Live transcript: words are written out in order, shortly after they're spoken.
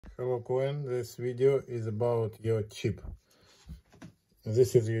Hello Koen, this video is about your chip.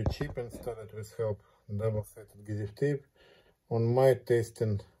 This is your chip installed with help double-sided adhesive tape on my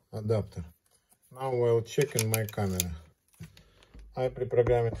testing adapter. Now while checking my camera, I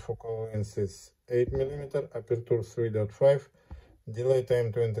pre-programmed focal length is 8mm, aperture 3.5, delay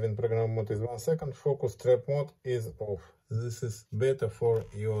time to enter in program mode is 1 second, focus trap mode is off. This is better for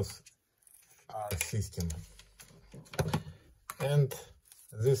EOS R system. And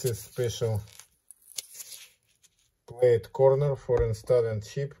this is special plate corner for installing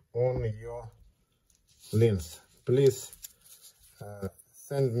chip on your lens. Please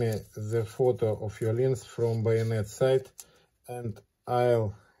send me the photo of your lens from bayonet side and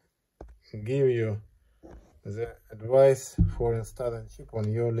I'll give you the advice for installing chip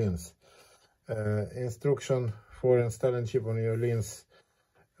on your lens. Instruction for installing chip on your lens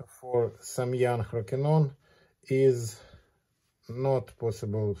for Samyang Canon is not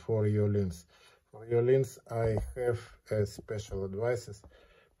possible for your lens. For your lens, I have special advices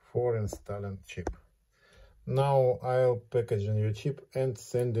for installing chip. Now I'll packaging your chip and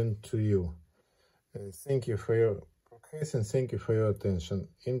sending to you. Thank you for your processing. Thank you for your attention.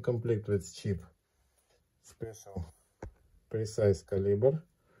 Incomplete with chip, special precise caliber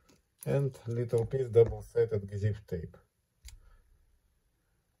and little piece double-sided adhesive tape.